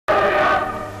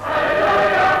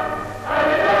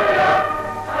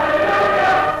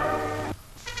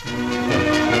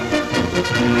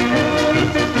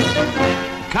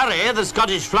the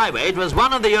Scottish flyweight was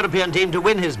one of the European team to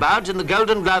win his bout in the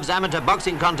Golden Gloves amateur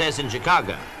boxing contest in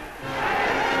Chicago.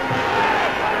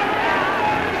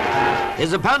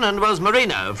 His opponent was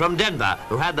Marino from Denver,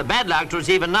 who had the bad luck to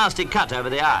receive a nasty cut over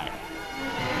the eye.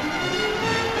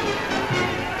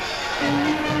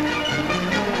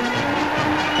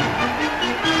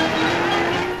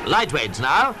 Lightweights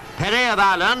now, Perret of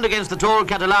Ireland against the tall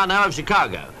Catalano of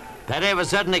Chicago. Perret was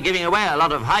certainly giving away a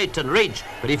lot of height and reach,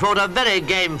 but he fought a very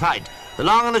game fight. The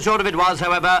long and the short of it was,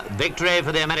 however, victory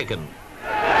for the American.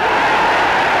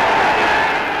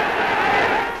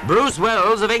 Bruce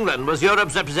Wells of England was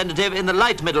Europe's representative in the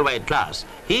light middleweight class.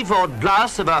 He fought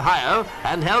Glass of Ohio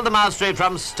and held the mastery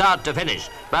from start to finish,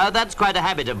 but that's quite a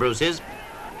habit of Bruce's.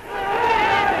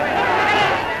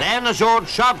 Then a short,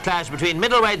 sharp clash between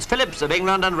middleweights Phillips of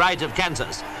England and Wright of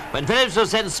Kansas. When Phillips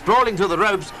was sent sprawling through the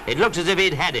ropes, it looked as if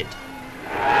he'd had it.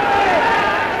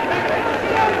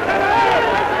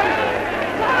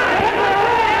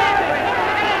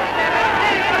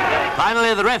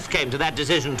 Finally, the ref came to that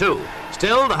decision too.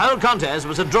 Still, the whole contest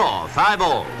was a draw,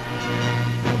 5-all.